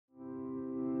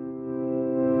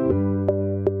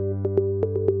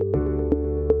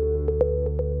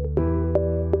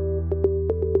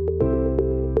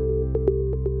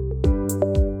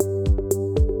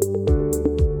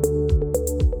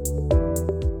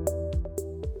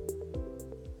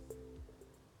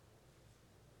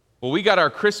Well, we got our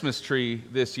Christmas tree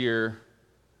this year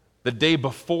the day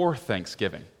before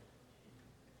Thanksgiving.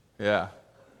 Yeah,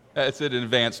 that's an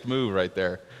advanced move right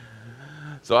there.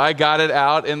 So I got it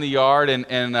out in the yard and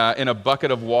in a bucket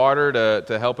of water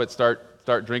to help it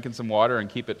start drinking some water and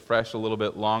keep it fresh a little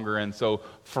bit longer. And so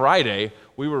Friday,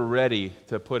 we were ready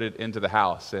to put it into the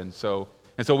house. And so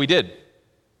we did.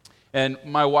 And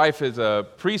my wife is a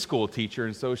preschool teacher,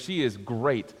 and so she is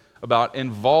great about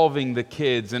involving the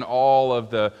kids in all of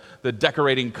the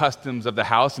decorating customs of the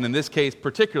house, and in this case,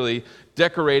 particularly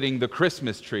decorating the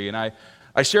Christmas tree. And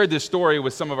I shared this story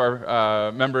with some of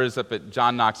our members up at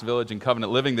John Knox Village and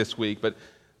Covenant Living this week, but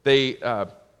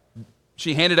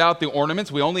she handed out the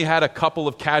ornaments. We only had a couple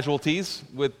of casualties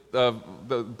with the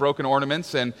broken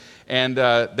ornaments, and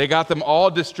they got them all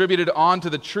distributed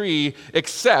onto the tree,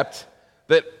 except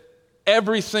that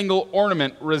every single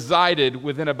ornament resided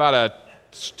within about a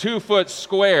 2-foot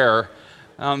square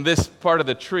on this part of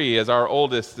the tree, as our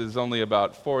oldest is only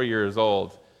about 4 years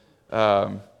old.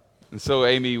 And so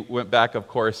Amy went back, of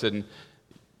course, and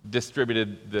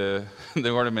distributed the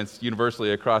ornaments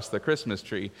universally across the Christmas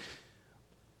tree.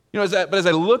 As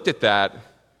I looked at that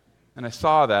and I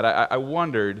saw that, I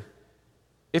wondered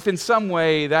if in some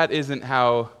way that isn't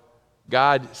how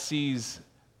God sees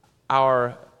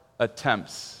our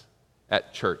attempts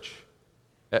at church,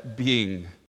 at being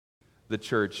the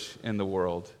church in the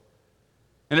world.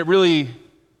 And it really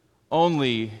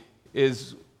only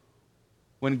is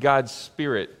when God's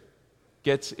Spirit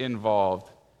gets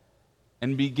involved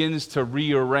and begins to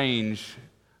rearrange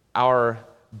our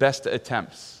best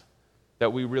attempts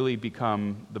that we really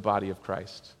become the body of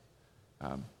Christ.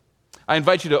 I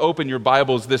invite you to open your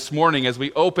Bibles this morning as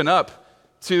we open up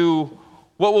to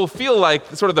what will feel like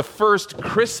sort of the first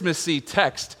Christmassy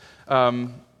text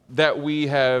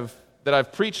that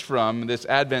I've preached from this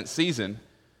Advent season.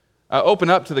 Open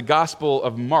up to the Gospel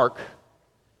of Mark,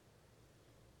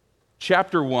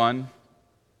 chapter 1,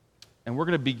 and we're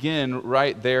going to begin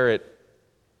right there at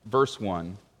verse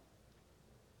 1.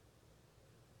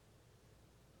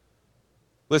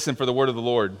 Listen for the word of the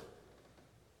Lord.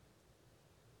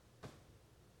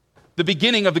 The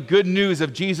beginning of the good news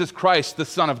of Jesus Christ, the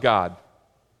Son of God.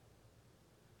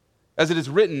 As it is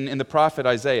written in the prophet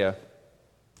Isaiah,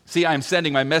 "See, I am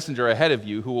sending my messenger ahead of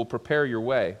you who will prepare your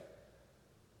way.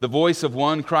 The voice of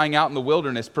one crying out in the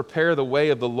wilderness, prepare the way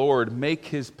of the Lord, make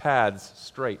his paths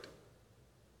straight."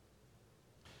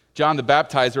 John the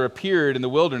Baptizer appeared in the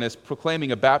wilderness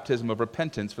proclaiming a baptism of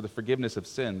repentance for the forgiveness of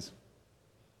sins.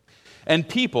 And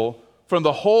people from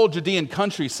the whole Judean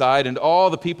countryside and all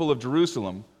the people of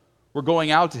Jerusalem were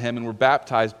going out to him and were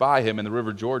baptized by him in the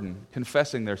river Jordan,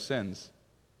 confessing their sins.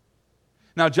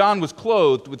 Now John was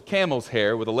clothed with camel's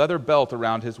hair, with a leather belt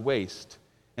around his waist,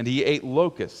 and he ate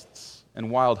locusts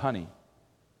and wild honey.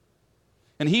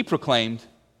 And he proclaimed,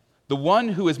 "The one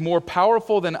who is more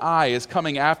powerful than I is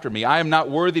coming after me. I am not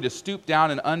worthy to stoop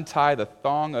down and untie the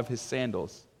thong of his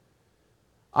sandals.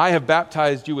 I have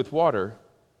baptized you with water,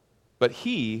 but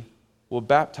he will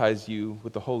baptize you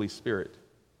with the Holy Spirit."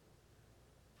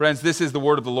 Friends, this is the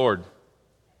word of the Lord.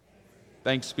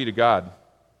 Thanks be to God.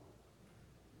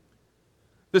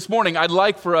 This morning, I'd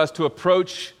like for us to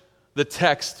approach the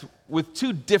text with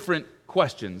two different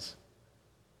questions.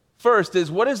 First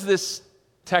is, what does this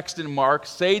text in Mark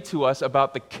say to us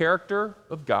about the character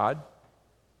of God?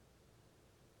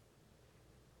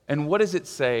 And what does it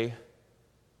say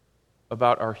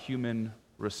about our human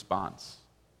response?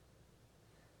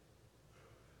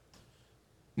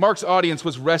 Mark's audience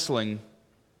was wrestling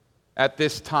at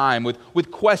this time with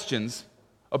questions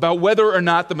about whether or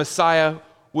not the Messiah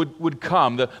would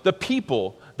come. The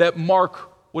people that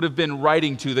Mark would have been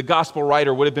writing to, the gospel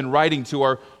writer would have been writing to,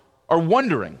 are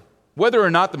wondering whether or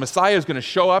not the Messiah is going to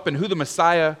show up and who the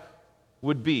Messiah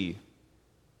would be.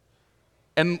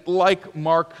 And like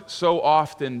Mark so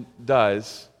often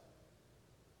does,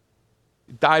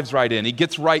 he dives right in. He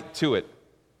gets right to it.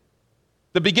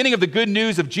 The beginning of the good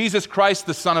news of Jesus Christ,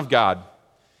 the Son of God.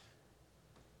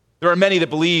 There are many that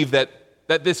believe that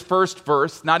this first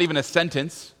verse, not even a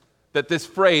sentence, that this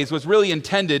phrase was really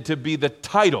intended to be the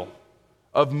title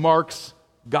of Mark's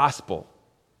gospel,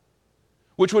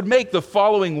 which would make the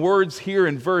following words here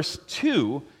in verse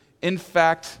 2, in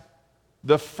fact,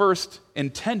 the first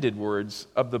intended words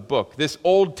of the book, this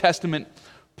Old Testament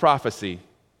prophecy.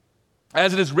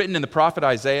 As it is written in the prophet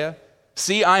Isaiah,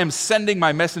 "See, I am sending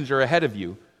my messenger ahead of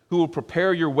you, who will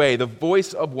prepare your way, the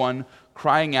voice of one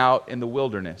crying out in the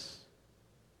wilderness."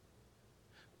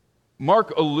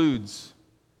 Mark alludes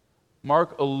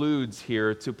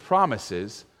here to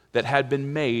promises that had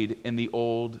been made in the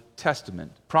Old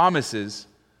Testament, promises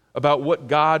about what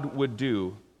God would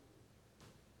do.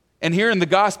 And here in the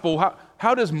gospel,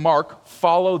 how does Mark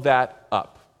follow that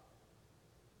up?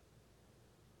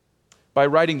 By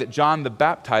writing that John the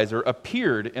Baptizer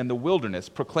appeared in the wilderness,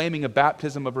 proclaiming a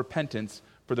baptism of repentance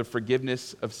for the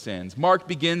forgiveness of sins. Mark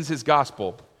begins his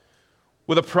gospel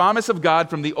with a promise of God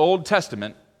from the Old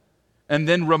Testament, and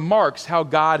then remarks how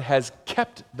God has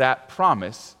kept that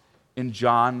promise in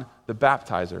John the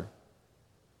Baptizer.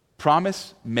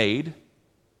 Promise made,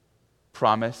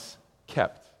 promise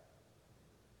kept.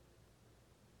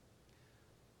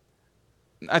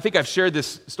 I think I've shared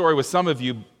this story with some of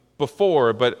you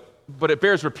before, but it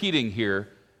bears repeating here.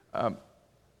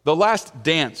 The Last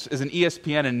Dance is an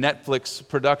ESPN and Netflix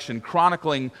production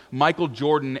chronicling Michael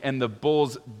Jordan and the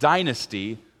Bulls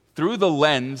dynasty through the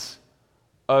lens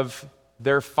of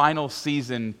their final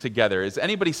season together. Has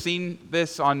anybody seen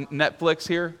this on Netflix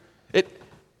here?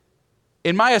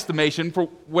 In my estimation, for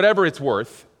whatever it's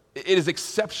worth, it is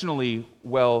exceptionally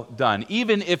well done.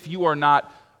 Even if you are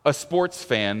not a sports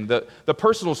fan, the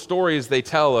personal stories they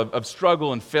tell of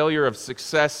struggle and failure, of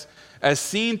success, as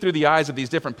seen through the eyes of these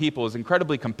different people, is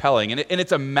incredibly compelling. And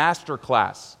it's a master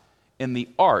class in the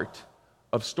art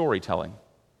of storytelling.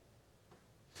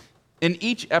 In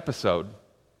each episode,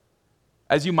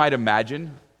 as you might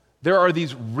imagine, there are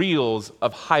these reels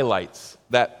of highlights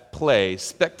that play,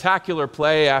 spectacular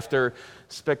play after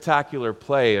spectacular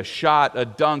play, a shot, a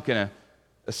dunk, and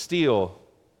a steal.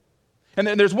 And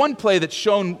then there's one play that's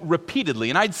shown repeatedly,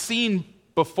 and I'd seen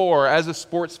before as a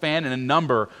sports fan in a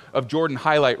number of Jordan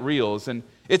highlight reels, and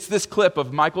it's this clip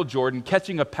of Michael Jordan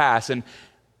catching a pass and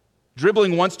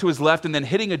dribbling once to his left and then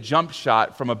hitting a jump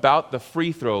shot from about the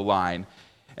free throw line.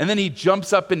 And then he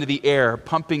jumps up into the air,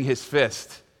 pumping his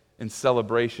fist in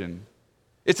celebration.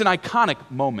 It's an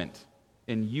iconic moment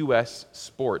in U.S.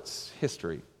 sports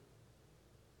history.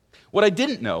 What I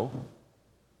didn't know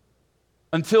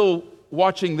until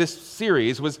watching this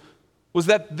series was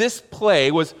that this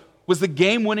play was the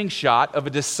game-winning shot of a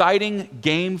deciding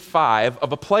Game 5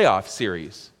 of a playoff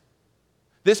series.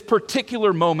 This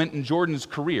particular moment in Jordan's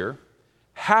career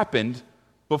happened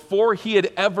before he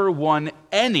had ever won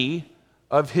any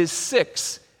of his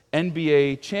 6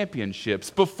 NBA championships,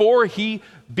 before he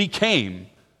became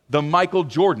the Michael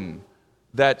Jordan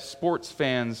that sports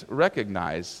fans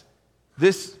recognize.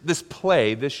 This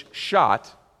play, this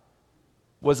shot,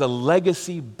 was a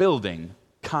legacy-building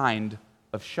kind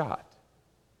of shot.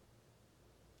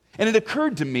 And it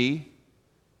occurred to me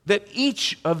that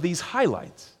each of these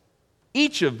highlights,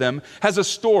 each of them has a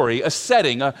story, a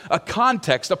setting, a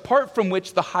context, apart from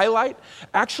which the highlight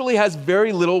actually has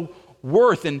very little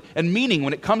worth and meaning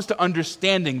when it comes to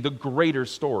understanding the greater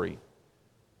story.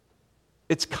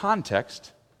 Its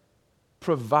context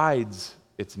provides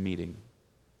its meaning,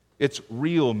 its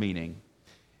real meaning.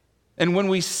 And when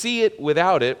we see it,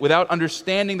 without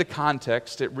understanding the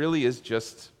context, it really is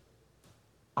just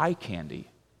eye candy.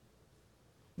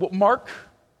 Well, Mark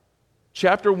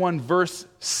chapter 1, verse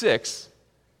 6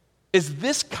 is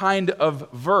this kind of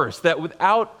verse that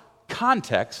without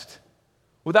context,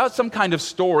 without some kind of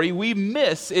story, we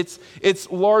miss its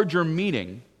larger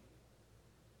meaning.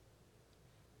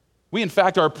 We, in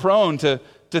fact, are prone to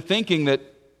thinking that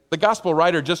the gospel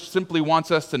writer just simply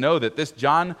wants us to know that this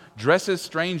John dresses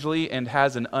strangely and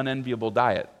has an unenviable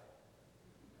diet.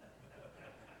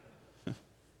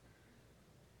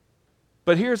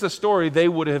 But here's a story they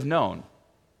would have known.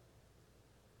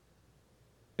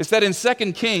 It's that in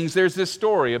 2 Kings, there's this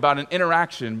story about an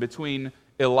interaction between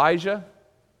Elijah,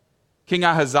 King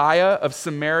Ahaziah of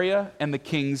Samaria, and the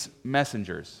king's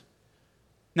messengers.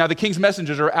 Now, the king's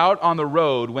messengers are out on the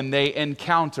road when they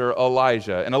encounter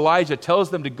Elijah, and Elijah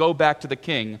tells them to go back to the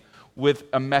king with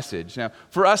a message. Now,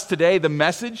 for us today, the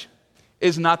message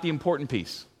is not the important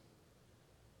piece,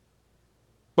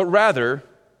 but rather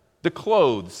the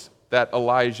clothes that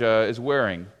Elijah is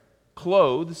wearing.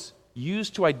 Clothes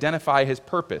used to identify his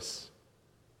purpose.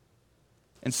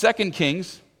 In 2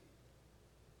 Kings,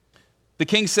 the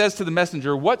king says to the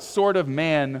messenger, "What sort of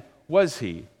man was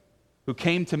he who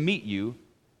came to meet you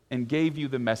and gave you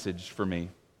the message for me?"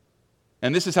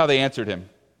 And this is how they answered him.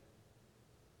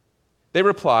 They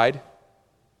replied,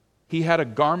 "He had a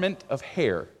garment of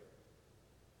hair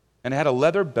and had a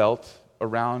leather belt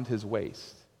around his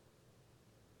waist."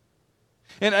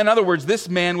 In other words, this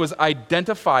man was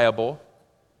identifiable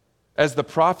as the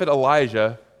prophet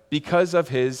Elijah because of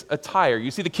his attire. You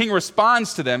see, the king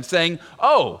responds to them saying,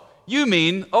 "Oh, you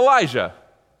mean Elijah,"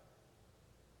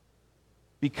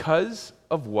 because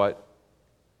of what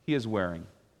he is wearing.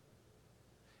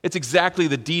 It's exactly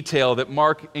the detail that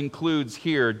Mark includes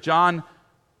here. John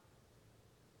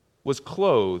was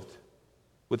clothed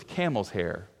with camel's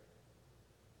hair.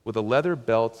 with a leather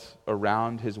belt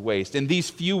around his waist. In these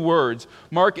few words,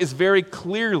 Mark is very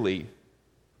clearly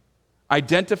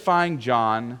identifying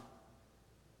John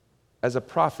as a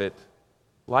prophet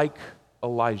like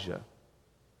Elijah.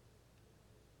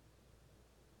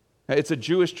 It's a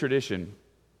Jewish tradition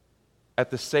at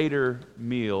the Seder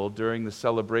meal during the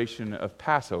celebration of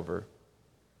Passover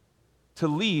to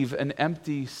leave an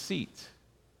empty seat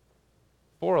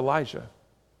for Elijah,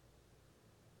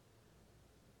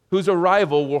 whose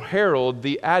arrival will herald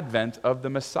the advent of the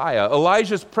Messiah.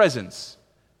 Elijah's presence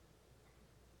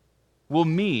will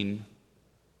mean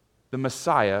the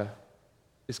Messiah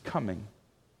is coming.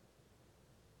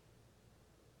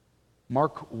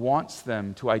 Mark wants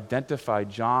them to identify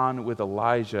John with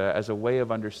Elijah as a way of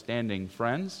understanding,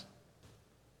 friends,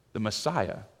 the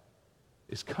Messiah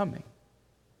is coming.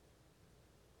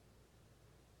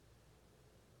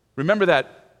 Remember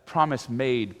that promise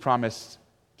made, promise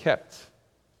kept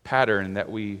pattern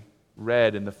that we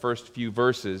read in the first few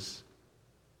verses.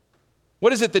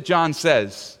 What is it that John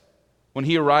says when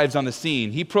he arrives on the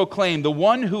scene? He proclaimed, "The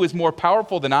one who is more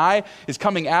powerful than I is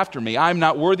coming after me. I am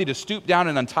not worthy to stoop down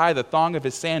and untie the thong of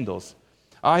his sandals.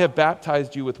 I have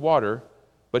baptized you with water,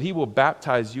 but he will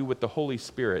baptize you with the Holy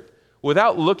Spirit."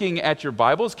 Without looking at your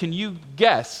Bibles, can you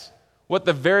guess what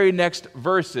the very next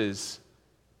verses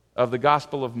of the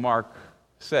Gospel of Mark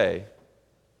say?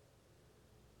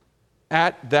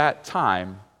 At that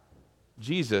time,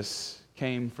 Jesus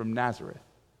came from Nazareth.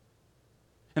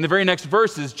 In the very next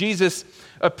verses, Jesus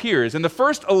appears. In the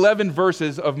first 11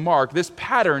 verses of Mark, this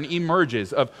pattern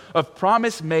emerges of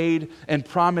promise made and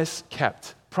promise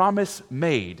kept. Promise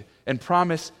made and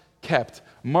promise kept.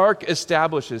 Mark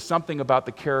establishes something about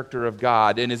the character of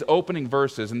God in his opening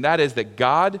verses, and that is that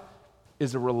God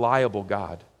is a reliable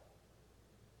God.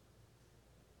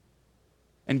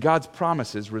 And God's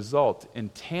promises result in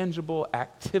tangible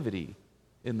activity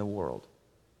in the world.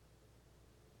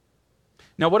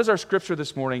 Now, what does our scripture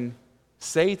this morning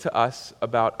say to us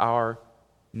about our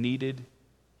needed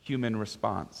human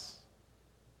response?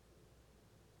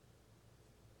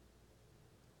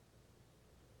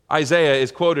 Isaiah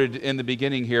is quoted in the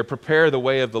beginning here, "Prepare the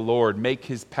way of the Lord, make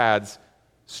his paths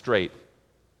straight."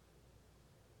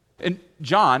 And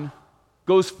John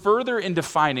goes further in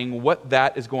defining what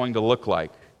that is going to look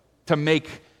like, to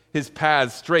make his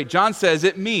paths straight. John says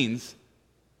it means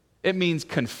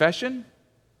confession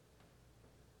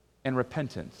and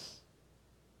repentance.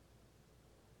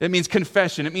 It means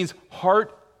confession. It means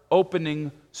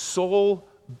heart-opening,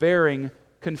 soul-bearing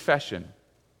confession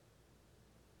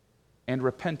and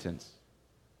repentance.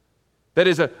 That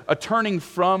is a turning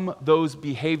from those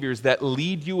behaviors that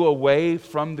lead you away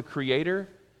from the Creator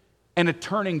and a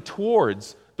turning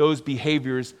towards those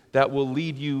behaviors that will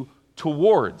lead you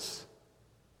towards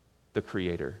the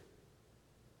Creator.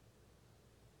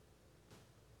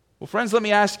 Well, friends, let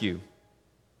me ask you,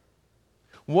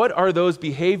 what are those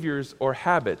behaviors or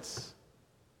habits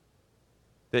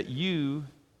that you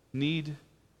need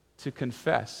to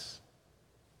confess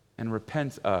and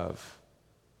repent of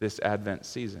this Advent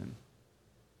season?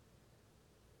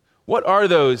 What are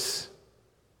those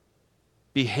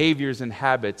behaviors and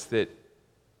habits that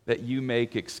you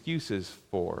make excuses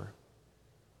for?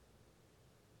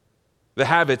 The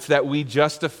habits that we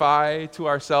justify to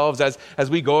ourselves as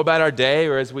we go about our day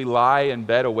or as we lie in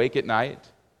bed awake at night?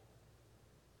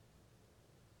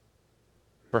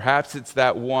 Perhaps it's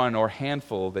that one or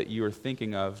handful that you are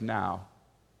thinking of now.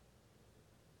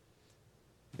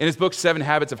 In his book, 7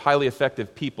 Habits of Highly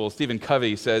Effective People, Stephen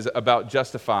Covey says about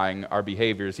justifying our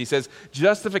behaviors. He says,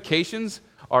 justifications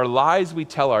are lies we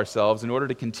tell ourselves in order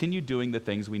to continue doing the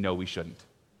things we know we shouldn't.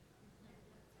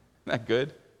 Isn't that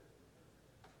good?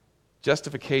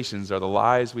 Justifications are the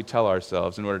lies we tell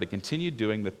ourselves in order to continue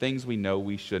doing the things we know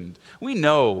we shouldn't. We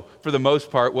know, for the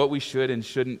most part, what we should and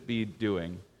shouldn't be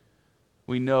doing.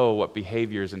 We know what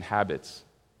behaviors and habits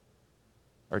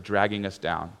are dragging us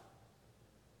down,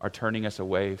 are turning us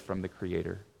away from the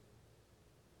Creator.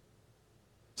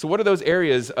 So what are those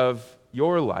areas of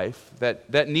your life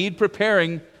that need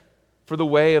preparing for the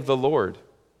way of the Lord?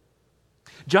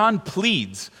 John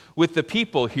pleads with the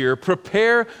people here,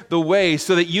 prepare the way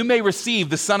so that you may receive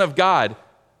the Son of God.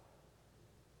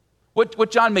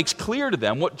 What John makes clear to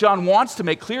them, what John wants to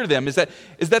make clear to them is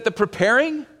that the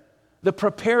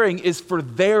preparing is for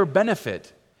their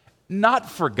benefit, not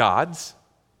for God's.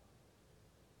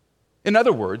 In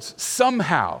other words,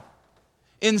 somehow,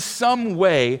 in some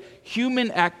way,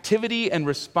 human activity and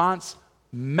response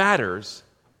matters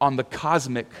on the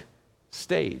cosmic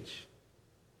stage.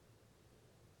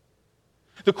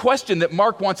 The question that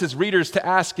Mark wants his readers to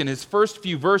ask in his first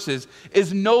few verses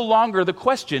is no longer the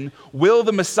question, will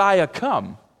the Messiah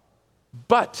come?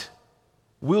 But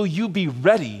will you be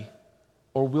ready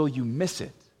or will you miss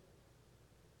it?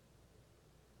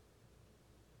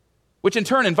 Which in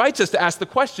turn invites us to ask the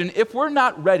question, if we're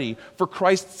not ready for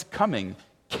Christ's coming,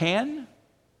 can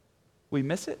we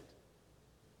miss it?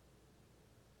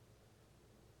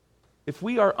 If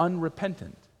we are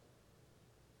unrepentant,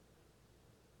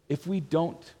 if we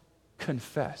don't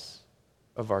confess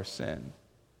of our sin,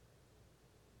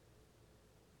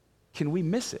 can we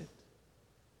miss it?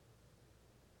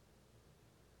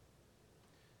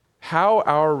 How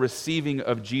our receiving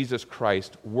of Jesus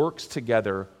Christ works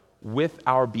together with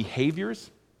our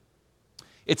behaviors,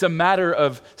 it's a matter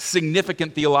of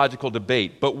significant theological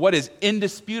debate. But what is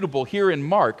indisputable here in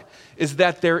Mark is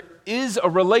that there is a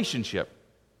relationship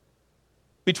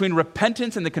between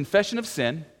repentance and the confession of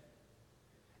sin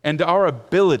and our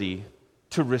ability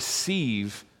to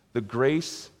receive the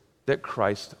grace that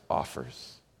Christ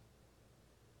offers.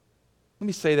 Let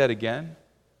me say that again.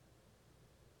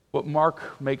 What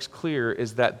Mark makes clear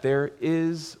is that there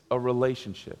is a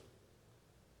relationship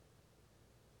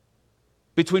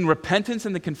between repentance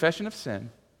and the confession of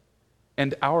sin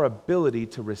and our ability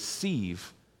to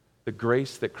receive the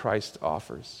grace that Christ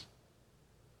offers.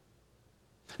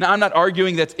 Now, I'm not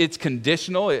arguing that it's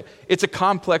conditional. It's a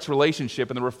complex relationship,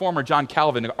 and the reformer John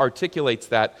Calvin articulates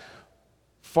that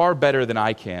far better than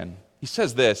I can. He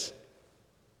says this: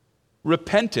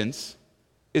 repentance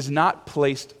is not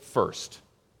placed first,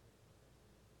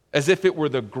 as if it were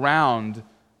the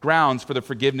grounds for the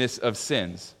forgiveness of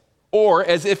sins, or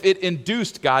as if it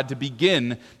induced God to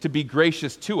begin to be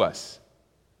gracious to us.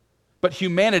 But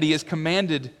humanity is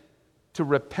commanded to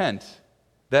repent,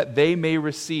 that they may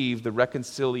receive the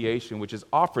reconciliation which is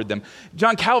offered them.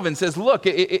 John Calvin says, look,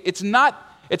 it's not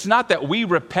that we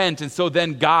repent and so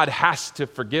then God has to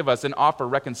forgive us and offer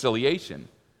reconciliation.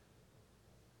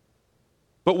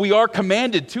 But we are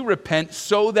commanded to repent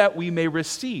so that we may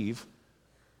receive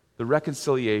the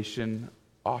reconciliation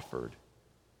offered.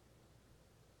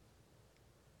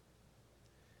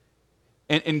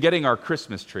 In getting our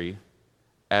Christmas tree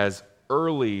as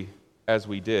early as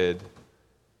we did,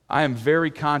 I am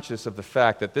very conscious of the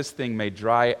fact that this thing may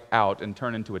dry out and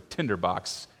turn into a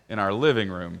tinderbox in our living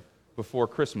room before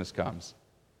Christmas comes.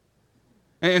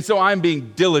 And so I'm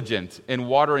being diligent in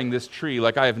watering this tree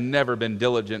like I have never been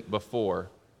diligent before.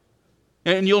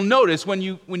 And you'll notice when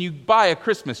you buy a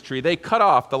Christmas tree, they cut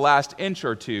off the last inch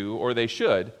or two, or they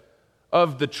should,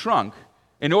 of the trunk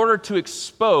in order to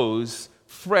expose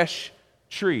fresh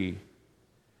tree.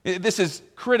 This is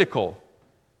critical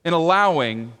in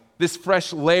allowing this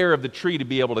fresh layer of the tree to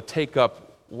be able to take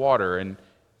up water, and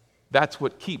that's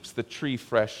what keeps the tree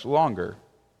fresh longer.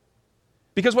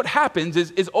 Because what happens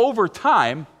is over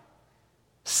time,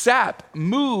 sap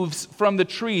moves from the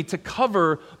tree to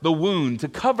cover the wound, to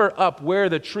cover up where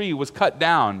the tree was cut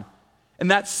down,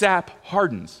 and that sap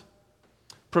hardens,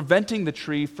 preventing the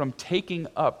tree from taking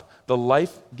up the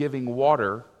life-giving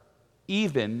water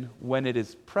even when it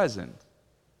is present.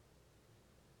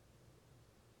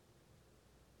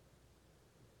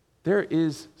 There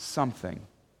is something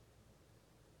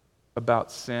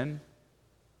about sin,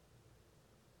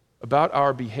 about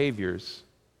our behaviors,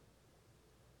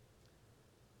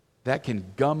 that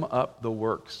can gum up the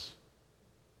works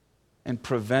and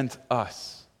prevent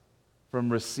us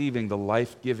from receiving the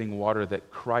life-giving water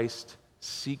that Christ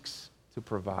seeks to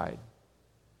provide.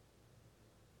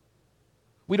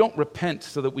 We don't repent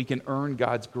so that we can earn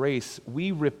God's grace.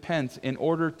 We repent in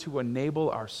order to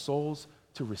enable our souls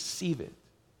to receive it.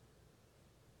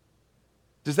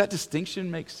 Does that distinction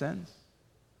make sense?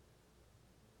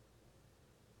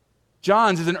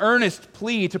 John's is an earnest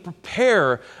plea to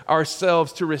prepare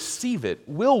ourselves to receive it.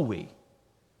 Will we?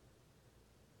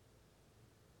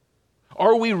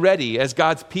 Are we ready as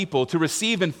God's people to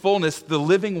receive in fullness the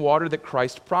living water that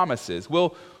Christ promises?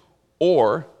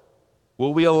 Or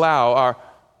will we allow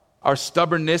our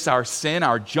stubbornness, our sin,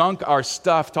 our junk, our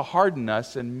stuff to harden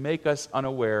us and make us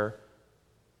unaware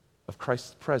of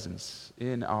Christ's presence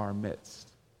in our midst?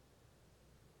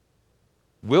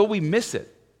 Will we miss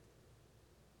it?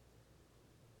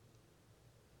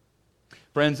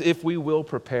 Friends, if we will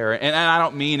prepare, and I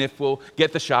don't mean if we'll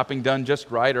get the shopping done just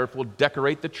right, or if we'll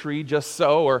decorate the tree just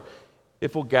so, or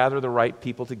if we'll gather the right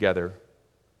people together.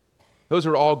 Those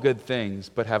are all good things,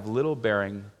 but have little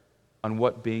bearing on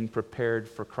what being prepared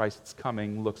for Christ's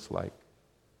coming looks like.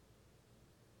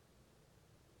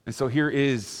 And so here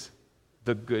is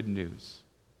the good news,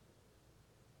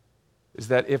 is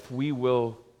that if we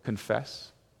will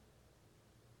confess,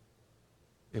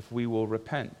 if we will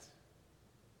repent,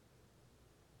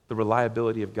 the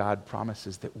reliability of God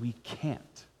promises that we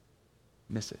can't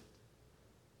miss it.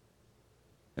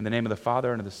 In the name of the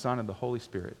Father, and of the Son, and of the Holy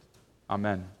Spirit.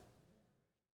 Amen.